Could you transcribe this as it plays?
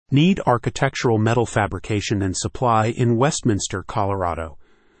Need architectural metal fabrication and supply in Westminster, Colorado.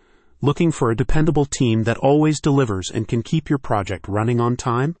 Looking for a dependable team that always delivers and can keep your project running on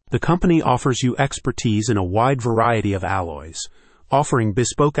time? The company offers you expertise in a wide variety of alloys, offering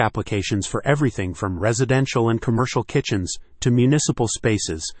bespoke applications for everything from residential and commercial kitchens to municipal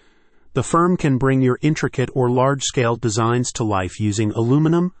spaces. The firm can bring your intricate or large-scale designs to life using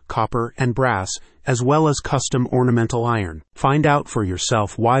aluminum, copper, and brass, as well as custom ornamental iron. Find out for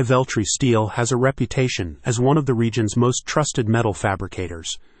yourself why Veltri Steel has a reputation as one of the region's most trusted metal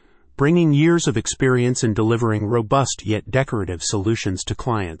fabricators, bringing years of experience in delivering robust yet decorative solutions to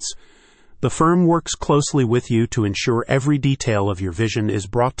clients. The firm works closely with you to ensure every detail of your vision is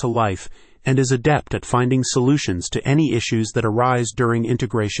brought to life and is adept at finding solutions to any issues that arise during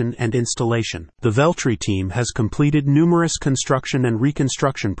integration and installation. The Veltri team has completed numerous construction and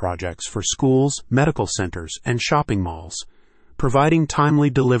reconstruction projects for schools, medical centers, and shopping malls, providing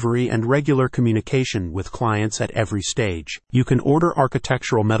timely delivery and regular communication with clients at every stage. You can order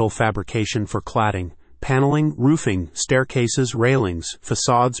architectural metal fabrication for cladding, paneling, roofing, staircases, railings,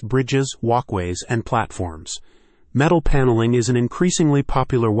 facades, bridges, walkways, and platforms. Metal paneling is an increasingly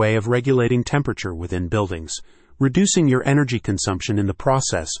popular way of regulating temperature within buildings, reducing your energy consumption in the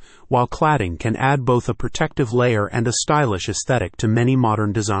process, while cladding can add both a protective layer and a stylish aesthetic to many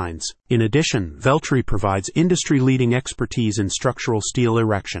modern designs. In addition, Veltri provides industry-leading expertise in structural steel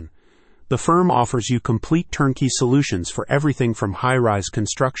erection. The firm offers you complete turnkey solutions for everything from high-rise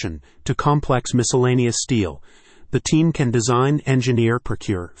construction to complex miscellaneous steel. The team can design, engineer,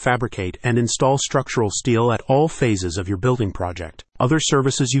 procure, fabricate, and install structural steel at all phases of your building project. Other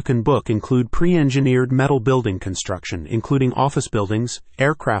services you can book include pre-engineered metal building construction, including office buildings,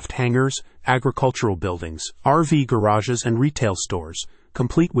 aircraft hangars, agricultural buildings, RV garages, and retail stores,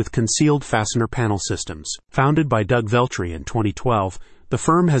 complete with concealed fastener panel systems. Founded by Doug Veltri in 2012, the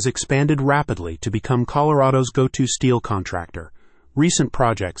firm has expanded rapidly to become Colorado's go-to steel contractor. Recent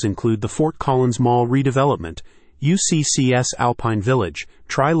projects include the Fort Collins Mall redevelopment, UCCS Alpine Village,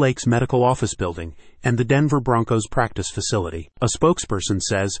 Tri-Lakes Medical Office Building, and the Denver Broncos practice facility. A spokesperson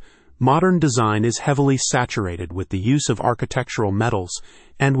says, "Modern design is heavily saturated with the use of architectural metals,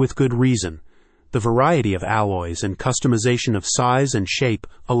 and with good reason. The variety of alloys and customization of size and shape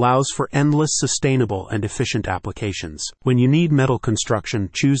allows for endless sustainable and efficient applications. When you need metal construction,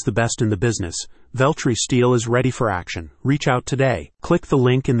 choose the best in the business. Veltri Steel is ready for action. Reach out today. Click the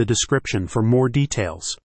link in the description for more details."